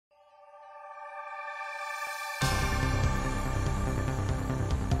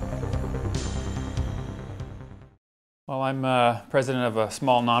Well, I'm president of a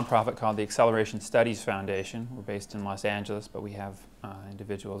small nonprofit called the Acceleration Studies Foundation. We're based in Los Angeles, but we have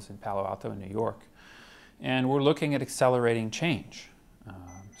individuals in Palo Alto and New York. And we're looking at accelerating change.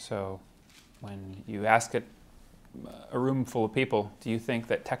 So when you ask a room full of people, do you think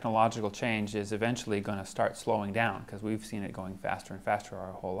that technological change is eventually going to start slowing down? Because we've seen it going faster and faster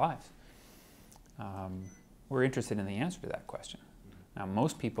our whole lives. We're interested in the answer to that question. Now,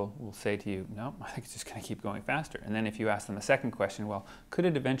 most people will say to you, no, I think it's just going to keep going faster. And then if you ask them a second question, well, could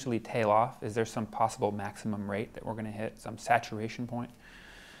it eventually tail off? Is there some possible maximum rate that we're going to hit, some saturation point?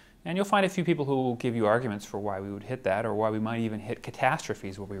 And you'll find a few people who will give you arguments for why we would hit that, or why we might even hit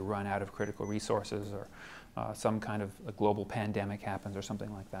catastrophes where we run out of critical resources, or some kind of a global pandemic happens or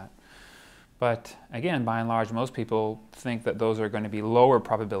something like that. But again, by and large, most people think that those are going to be lower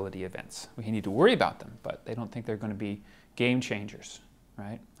probability events. We need to worry about them, but they don't think they're going to be game changers,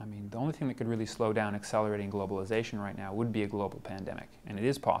 right? I mean, the only thing that could really slow down accelerating globalization right now would be a global pandemic, and it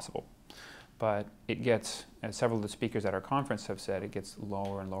is possible. But it gets, as several of the speakers at our conference have said, it gets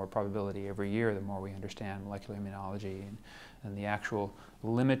lower and lower probability every year the more we understand molecular immunology and the actual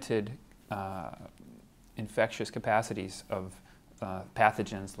limited infectious capacities of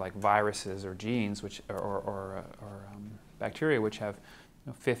pathogens like viruses or genes, or bacteria, which have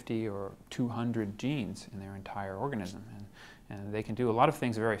 50 or 200 genes in their entire organism. And they can do a lot of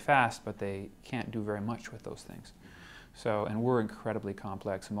things very fast, but they can't do very much with those things. So, and we're incredibly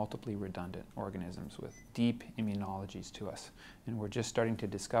complex, multiply redundant organisms with deep immunologies to us. And we're just starting to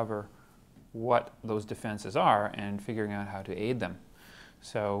discover what those defenses are and figuring out how to aid them.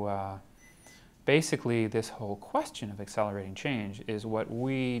 So basically, this whole question of accelerating change is what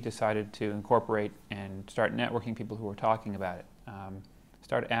we decided to incorporate and start networking people who are talking about it.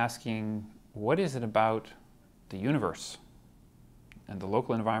 Start asking, what is it about the universe and the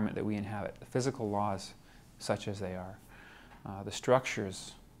local environment that we inhabit, the physical laws such as they are, the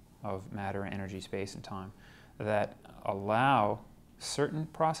structures of matter, energy, space, and time that allow certain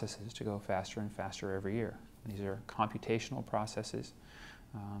processes to go faster and faster every year. These are computational processes,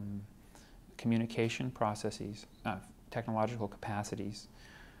 communication processes, technological capacities.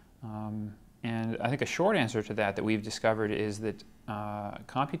 And I think a short answer to that we've discovered is that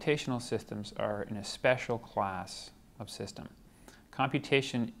computational systems are in a special class of system.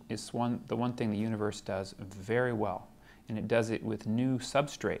 Computation is the one thing the universe does very well, and it does it with new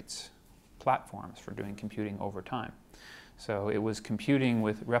substrates, platforms for doing computing over time. So it was computing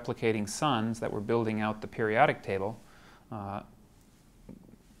with replicating suns that were building out the periodic table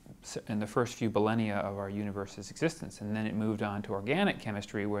in the first few millennia of our universe's existence, and then it moved on to organic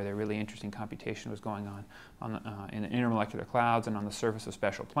chemistry, where the really interesting computation was going on in the intermolecular clouds and on the surface of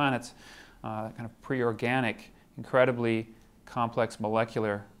special planets, kind of pre-organic, incredibly complex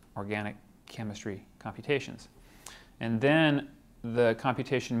molecular organic chemistry computations. And then the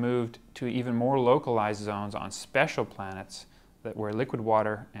computation moved to even more localized zones on special planets where liquid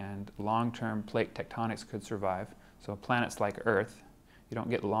water and long-term plate tectonics could survive. So planets like Earth. You don't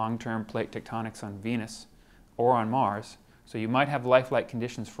get long-term plate tectonics on Venus or on Mars. So you might have lifelike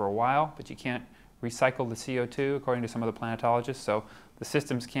conditions for a while, but you can't recycle the CO2 according to some of the planetologists. So the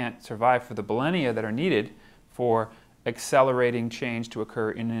systems can't survive for the millennia that are needed for accelerating change to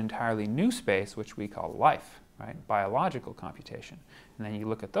occur in an entirely new space, which we call life, right? Biological computation. And then you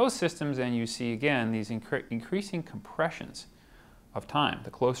look at those systems and you see, again, these increasing compressions of time, the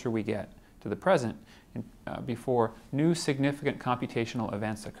closer we get to the present, before new significant computational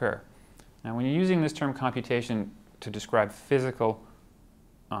events occur. Now, when you're using this term computation to describe physical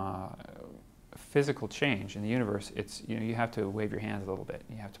change in the universe, it's, you have to wave your hands a little bit.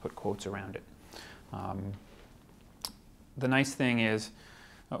 You have to put quotes around it. The nice thing is,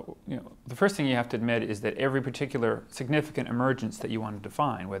 the first thing you have to admit is that every particular significant emergence that you want to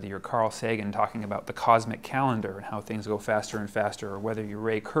define, whether you're Carl Sagan talking about the cosmic calendar and how things go faster and faster, or whether you're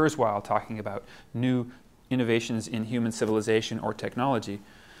Ray Kurzweil talking about new innovations in human civilization or technology,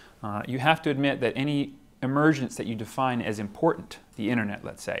 you have to admit that any emergence that you define as important, the internet,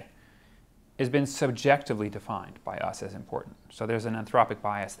 let's say, has been subjectively defined by us as important. So there's an anthropic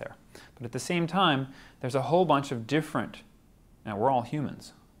bias there. But at the same time, there's a whole bunch of different, now we're all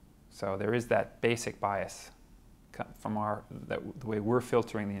humans, so there is that basic bias from the way we're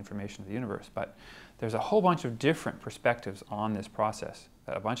filtering the information of the universe. But there's a whole bunch of different perspectives on this process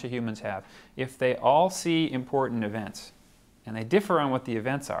that a bunch of humans have. If they all see important events, and they differ on what the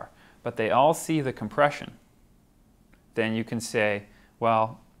events are, but they all see the compression, then you can say,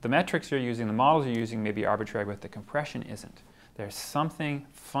 well, the metrics you're using, the models you're using may be arbitrary, but the compression isn't. There's something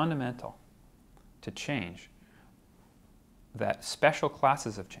fundamental to change, that special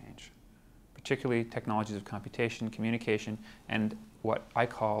classes of change, particularly technologies of computation, communication, and what I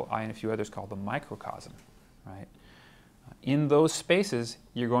and a few others call the microcosm, right? In those spaces,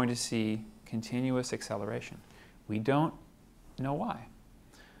 you're going to see continuous acceleration. We don't know why,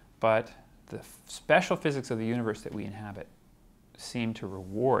 but the special physics of the universe that we inhabit seem to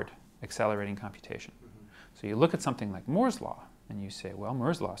reward accelerating computation. So you look at something like Moore's law, and you say, well,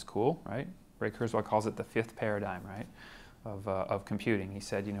 Moore's law is cool, right? Ray Kurzweil calls it the fifth paradigm, right, of computing. He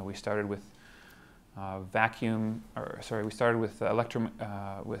said, you know, we started with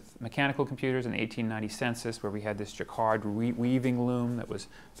with mechanical computers in the 1890 census, where we had this jacquard weaving loom that was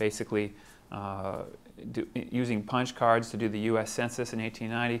basically using punch cards to do the U.S. Census in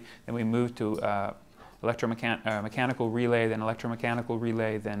 1890. Then we moved to mechanical relay, then electromechanical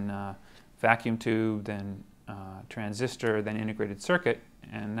relay, then vacuum tube, then transistor, then integrated circuit,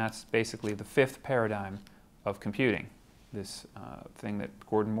 and that's basically the fifth paradigm of computing. This thing that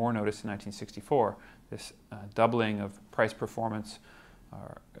Gordon Moore noticed in 1964, this doubling of price performance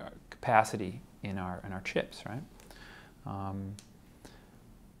or capacity in our chips, right?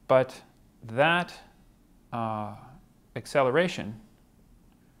 But that acceleration,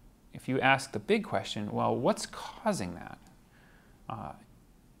 if you ask the big question, well, what's causing that?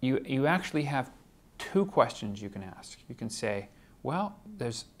 You actually have two questions you can ask. You can say, well,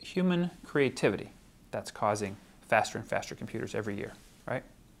 there's human creativity that's causing faster and faster computers every year, right?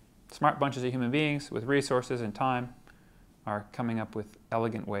 Smart bunches of human beings with resources and time are coming up with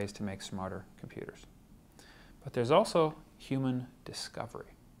elegant ways to make smarter computers. But there's also human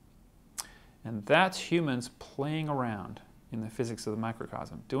discovery. And that's humans playing around in the physics of the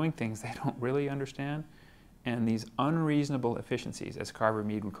microcosm, doing things they don't really understand, and these unreasonable efficiencies, as Carver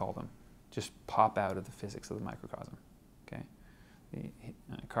Mead would call them, just pop out of the physics of the microcosm. Okay?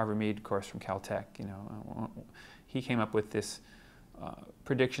 Carver Mead, of course, from Caltech, you know, he came up with this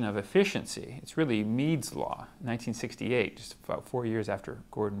prediction of efficiency. It's really Mead's law, 1968, just about 4 years after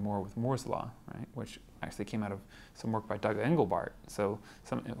Gordon Moore with Moore's law, right, which actually came out of some work by Doug Engelbart,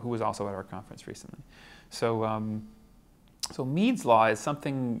 who was also at our conference recently. So, so Mead's law is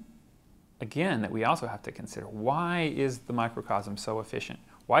something, again, that we also have to consider. Why is the microcosm so efficient?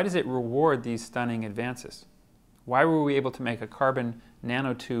 Why does it reward these stunning advances? Why were we able to make a carbon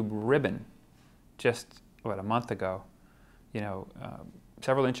nanotube ribbon just, what, a month ago, you know,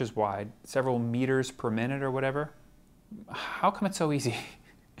 several inches wide, several meters per minute or whatever? How come it's so easy?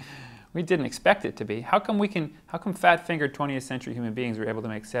 We didn't expect it to be. How come fat-fingered 20th century human beings were able to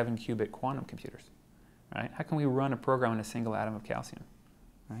make 7-qubit quantum computers? Right? How can we run a program in a single atom of calcium?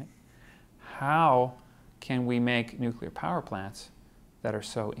 Right? How can we make nuclear power plants that are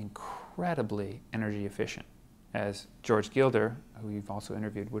so incredibly energy efficient? As George Gilder, who you've also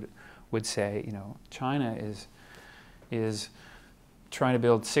interviewed, would say, you know, China is trying to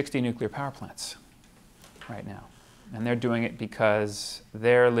build 60 nuclear power plants right now. And they're doing it because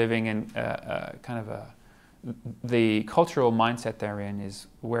they're living in the cultural mindset they're in is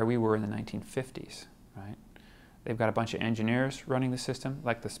where we were in the 1950s, right? They've got a bunch of engineers running the system,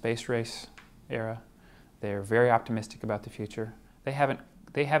 like the space race era. They're very optimistic about the future. They haven't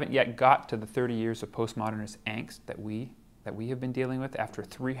yet got to the 30 years of postmodernist angst that we have been dealing with after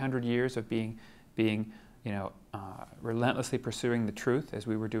 300 years of being you know, relentlessly pursuing the truth as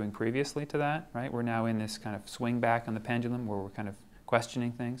we were doing previously to that, right? We're now in this kind of swing back on the pendulum where we're kind of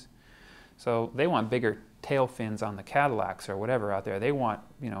questioning things. So they want bigger tail fins on the Cadillacs or whatever out there. They want,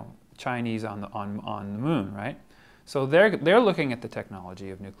 you know, Chinese on the moon, right? So they're looking at the technology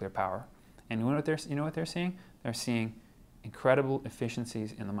of nuclear power, and you know what they're seeing? They're seeing incredible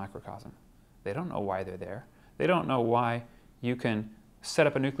efficiencies in the microcosm. They don't know why they're there. They don't know why you can set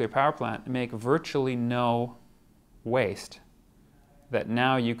up a nuclear power plant and make virtually no waste that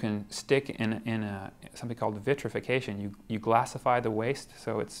now you can stick in something called vitrification. You glassify the waste,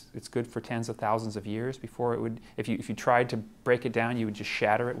 so it's good for tens of thousands of years before it would, if you tried to break it down, you would just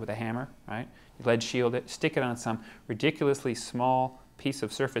shatter it with a hammer, right? You lead shield it, stick it on some ridiculously small piece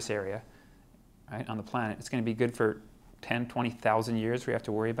of surface area, right, on the planet. It's going to be good for 10, 20,000 years where you have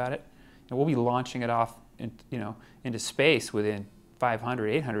to worry about it. And we'll be launching it off into space within 500,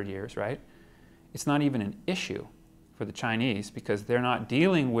 800 years, right? It's not even an issue for the Chinese because they're not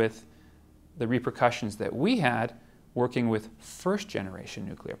dealing with the repercussions that we had working with first-generation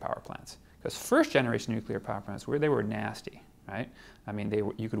nuclear power plants. Because first-generation nuclear power plants, they were nasty, right? I mean,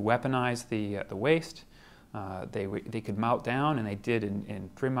 you could weaponize the waste. They could melt down, and they did in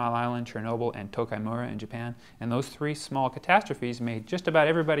 3 Mile Island, Chernobyl, and Tokaimura in Japan. And those 3 small catastrophes made just about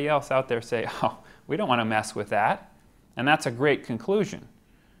everybody else out there say, oh, we don't want to mess with that. And that's a great conclusion,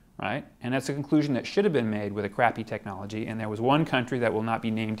 right? And that's a conclusion that should have been made with a crappy technology, and there was one country that will not be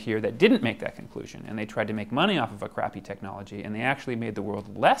named here that didn't make that conclusion, and they tried to make money off of a crappy technology, and they actually made the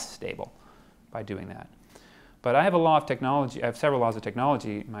world less stable by doing that. But I have a law of technology, I have several laws of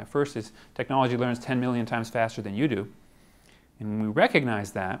technology. My first is technology learns 10 million times faster than you do. And when we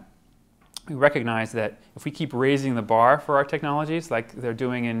recognize that if we keep raising the bar for our technologies, like they're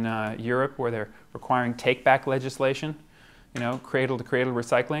doing in Europe where they're requiring take-back legislation, cradle-to-cradle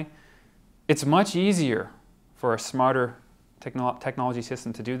recycling, it's much easier for a smarter technology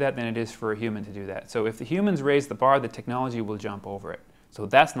system to do that than it is for a human to do that. So if the humans raise the bar, the technology will jump over it. So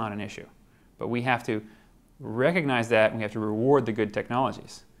that's not an issue. But we have to recognize that, and we have to reward the good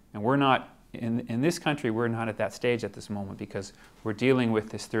technologies. And we're not, in this country, we're not at that stage at this moment because we're dealing with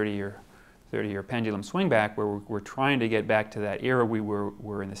this 30-year pendulum swing back where we're trying to get back to that era we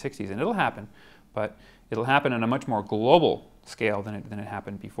were in the 60s. And it'll happen, but it'll happen on a much more global scale than it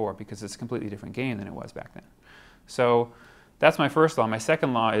happened before because it's a completely different game than it was back then. So that's my first law. My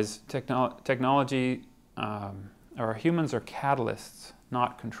second law is technology, or humans are catalysts,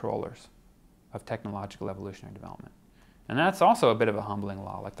 not controllers of technological evolutionary development. And that's also a bit of a humbling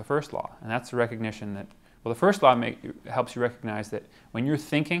law, like the first law. And that's the recognition that, well, the first law helps you recognize that when you're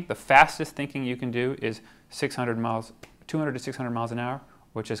thinking, the fastest thinking you can do is 200 to 600 miles an hour,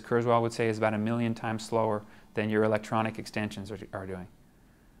 which, as Kurzweil would say, is about 1 million times slower than your electronic extensions are doing.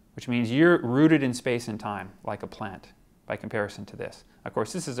 Which means you're rooted in space and time, like a plant, by comparison to this. Of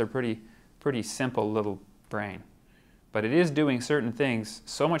course, this is a pretty simple little brain. But it is doing certain things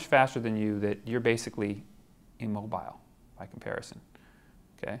so much faster than you that you're basically immobile by comparison.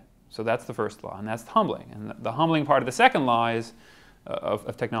 Okay? So that's the first law, and that's humbling. And the humbling part of the second law is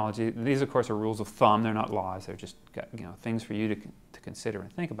of technology. These, of course, are rules of thumb. They're not laws. They're just things for you to consider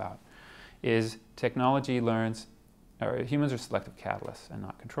and think about. Is technology learns, or humans are selective catalysts and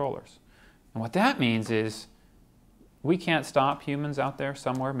not controllers. And what that means is we can't stop humans out there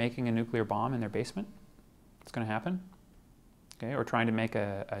somewhere making a nuclear bomb in their basement. It's going to happen. Okay? Or trying to make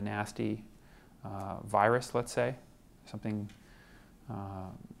a nasty virus, let's say, something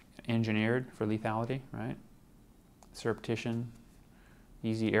engineered for lethality, right? Surreptition,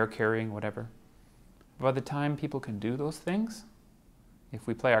 easy air carrying, whatever. By the time people can do those things, if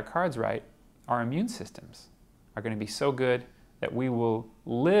we play our cards right, our immune systems are going to be so good that we will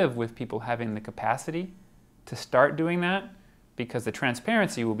live with people having the capacity to start doing that, because the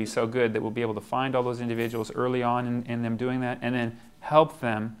transparency will be so good that we'll be able to find all those individuals early on in them doing that and then help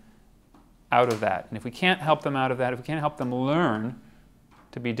them out of that. And if we can't help them out of that, if we can't help them learn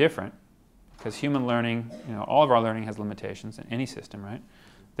to be different, because human learning, all of our learning has limitations in any system, right?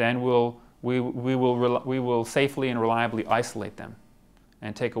 Then we will safely and reliably isolate them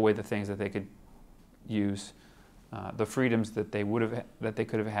and take away the things that they could use, the freedoms that they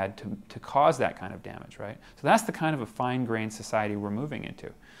could have had to cause that kind of damage, right? So that's the kind of a fine-grained society we're moving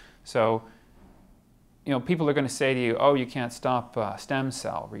into. So, people are going to say to you, "Oh, you can't stop stem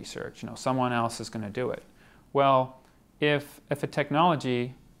cell research. Someone else is going to do it." Well, if a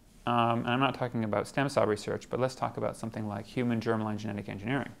technology, and I'm not talking about stem cell research, but let's talk about something like human germline genetic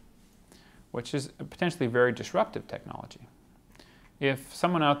engineering, which is a potentially very disruptive technology. If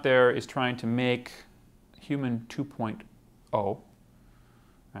someone out there is trying to make human 2.0,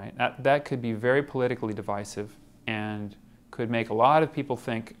 right, that could be very politically divisive and could make a lot of people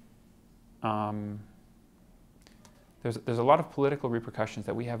think there's a lot of political repercussions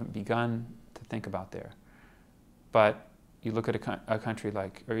that we haven't begun to think about there. But you look at a country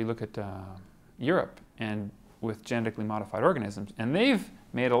like, or you look at Europe and with genetically modified organisms, and they've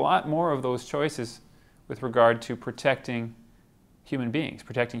made a lot more of those choices with regard to protecting human beings,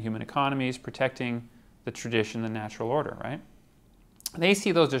 protecting human economies, protecting the tradition, the natural order, right? They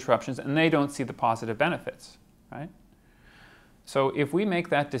see those disruptions and they don't see the positive benefits, right? So if we make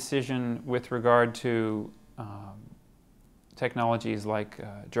that decision with regard to technologies like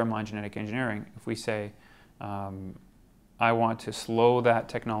germline genetic engineering, if we say, I want to slow that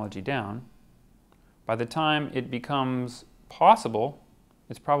technology down, by the time it becomes possible,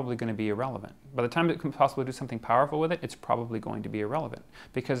 it's probably going to be irrelevant. By the time it can possibly do something powerful with it, it's probably going to be irrelevant.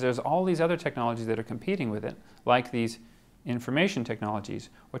 Because there's all these other technologies that are competing with it, like these information technologies,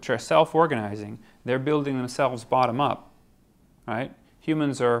 which are self-organizing. They're building themselves bottom up, right?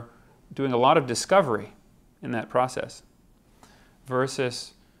 Humans are doing a lot of discovery in that process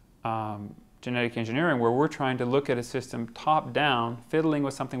versus genetic engineering, where we're trying to look at a system top-down, fiddling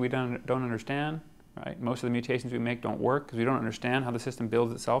with something we don't understand. Right? Most of the mutations we make don't work because we don't understand how the system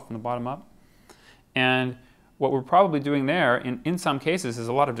builds itself from the bottom up. And what we're probably doing there, in some cases, is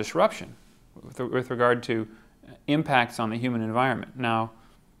a lot of disruption with regard to impacts on the human environment. Now,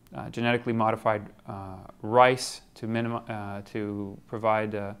 genetically modified rice to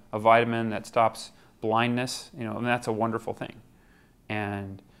provide a vitamin that stops blindness, and that's a wonderful thing.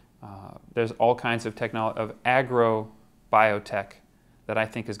 And there's all kinds of agrobiotech that I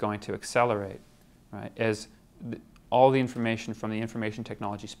think is going to accelerate, right? As all the information from the information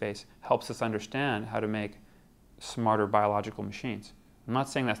technology space helps us understand how to make smarter biological machines. I'm not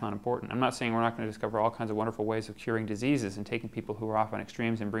saying that's not important. I'm not saying we're not going to discover all kinds of wonderful ways of curing diseases and taking people who are off on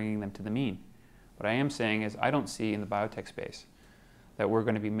extremes and bringing them to the mean. What I am saying is I don't see in the biotech space that we're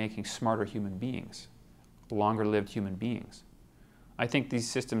going to be making smarter human beings, longer-lived human beings. I think these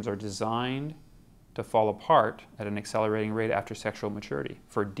systems are designed to fall apart at an accelerating rate after sexual maturity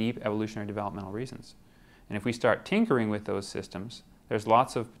for deep evolutionary developmental reasons. And if we start tinkering with those systems, there's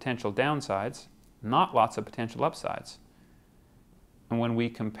lots of potential downsides, not lots of potential upsides. And when we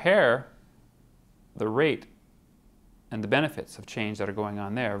compare the rate and the benefits of change that are going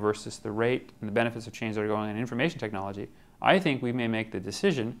on there versus the rate and the benefits of change that are going on in information technology, I think we may make the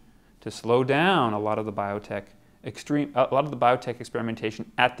decision to slow down a lot of the biotech experimentation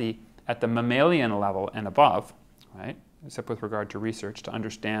at the mammalian level and above, right? Except with regard to research to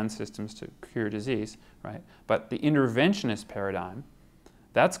understand systems to cure disease, right? But the interventionist paradigm,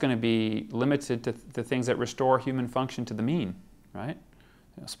 that's going to be limited to the things that restore human function to the mean, right?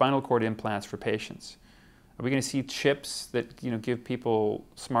 Spinal cord implants for patients. Are we going to see chips that give people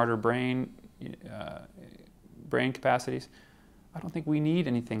smarter brain capacities? I don't think we need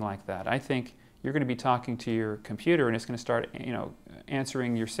anything like that. I think you're going to be talking to your computer and it's going to start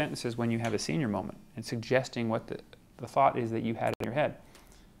answering your sentences when you have a senior moment and suggesting what the thought is that you had in your head.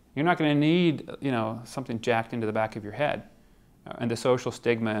 You're not going to need something jacked into the back of your head. And the social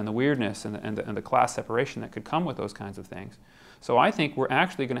stigma and the weirdness and the class separation that could come with those kinds of things. So I think we're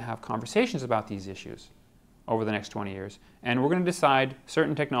actually going to have conversations about these issues over the next 20 years. And we're going to decide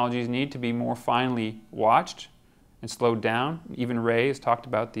certain technologies need to be more finely watched and slowed down. Even Ray has talked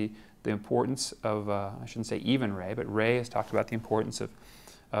about the importance of, I shouldn't say even Ray, but Ray has talked about the importance of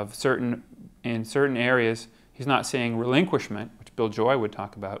in certain areas. He's not saying relinquishment, which Bill Joy would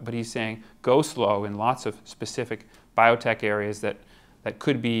talk about, but he's saying go slow in lots of specific biotech areas that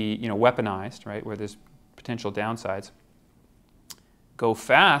could be weaponized, right, where there's potential downsides. Go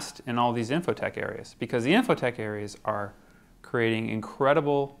fast in all these infotech areas, because the infotech areas are creating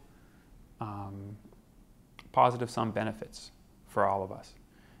incredible positive sum benefits for all of us.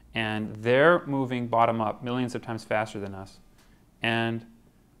 And they're moving bottom up millions of times faster than us. And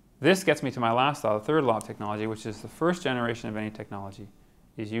this gets me to my last law, the third law of technology, which is the first generation of any technology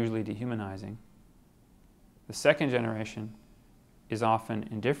is usually dehumanizing. The second generation is often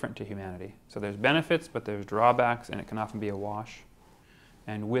indifferent to humanity. So there's benefits, but there's drawbacks, and it can often be a wash.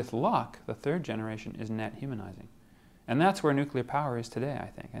 And with luck, the third generation is net humanizing. And that's where nuclear power is today, I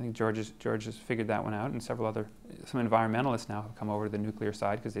think. I think George has figured that one out, and some environmentalists now have come over to the nuclear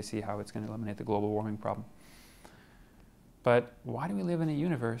side because they see how it's going to eliminate the global warming problem. But why do we live in a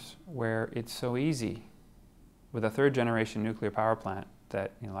universe where it's so easy with a third generation nuclear power plant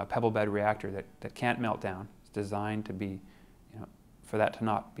that, a pebble bed reactor that can't melt down, it's designed to be, for that to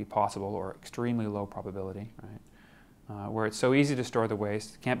not be possible or extremely low probability, right? Where it's so easy to store the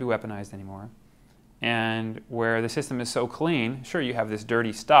waste, can't be weaponized anymore, and where the system is so clean. Sure, you have this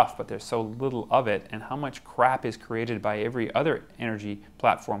dirty stuff, but there's so little of it, and how much crap is created by every other energy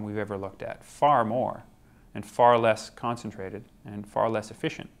platform we've ever looked at. Far more, and far less concentrated, and far less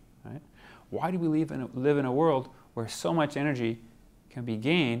efficient, right? Why do we live in a world where so much energy can be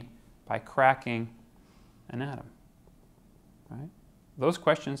gained by cracking an atom, right? Those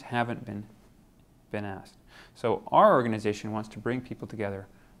questions haven't been asked. So our organization wants to bring people together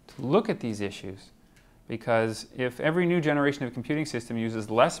to look at these issues, because if every new generation of computing system uses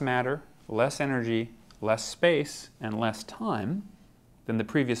less matter, less energy, less space, and less time than the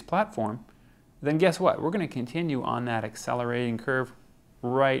previous platform, then guess what? We're going to continue on that accelerating curve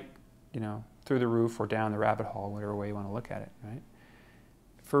right, through the roof or down the rabbit hole, whatever way you want to look at it, right?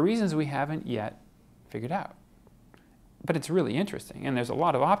 For reasons we haven't yet figured out. But it's really interesting, and there's a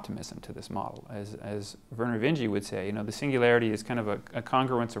lot of optimism to this model. As Werner Vinge would say, the singularity is kind of a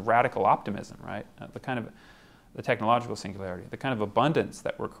congruence of radical optimism, right? The technological singularity, the kind of abundance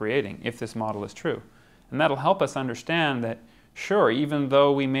that we're creating if this model is true. And that'll help us understand that, sure, even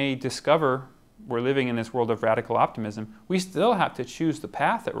though we may discover we're living in this world of radical optimism, we still have to choose the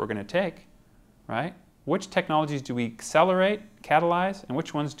path that we're going to take, right? Which technologies do we accelerate, catalyze, and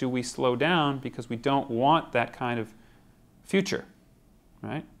which ones do we slow down because we don't want that kind of future,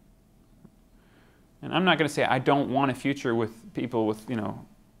 right? And I'm not going to say I don't want a future with people with, that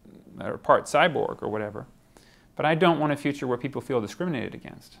are part cyborg or whatever, but I don't want a future where people feel discriminated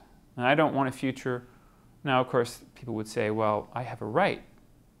against. And I don't want a future. Now, of course, people would say, well, I have a right.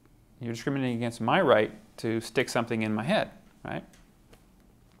 You're discriminating against my right to stick something in my head, right?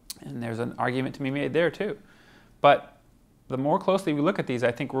 And there's an argument to be made there too. But the more closely we look at these,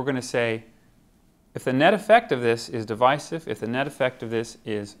 I think we're going to say, if the net effect of this is divisive, if the net effect of this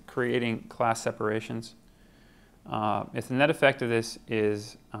is creating class separations, if the net effect of this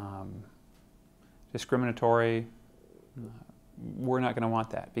is discriminatory, we're not going to want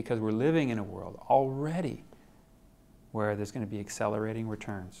that, because we're living in a world already where there's going to be accelerating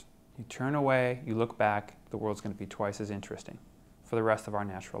returns. You turn away, you look back, the world's going to be twice as interesting for the rest of our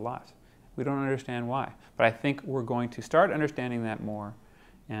natural lives. We don't understand why, but I think we're going to start understanding that more.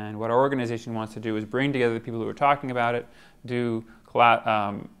 And what our organization wants to do is bring together the people who are talking about it, do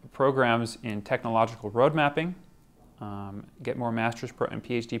programs in technological road mapping, get more master's and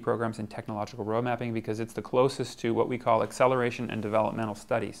PhD programs in technological road mapping, because it's the closest to what we call acceleration and developmental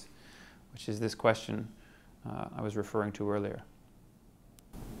studies, which is this question I was referring to earlier.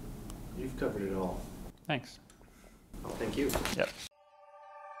 You've covered it all. Thanks. Well, thank you. Yep.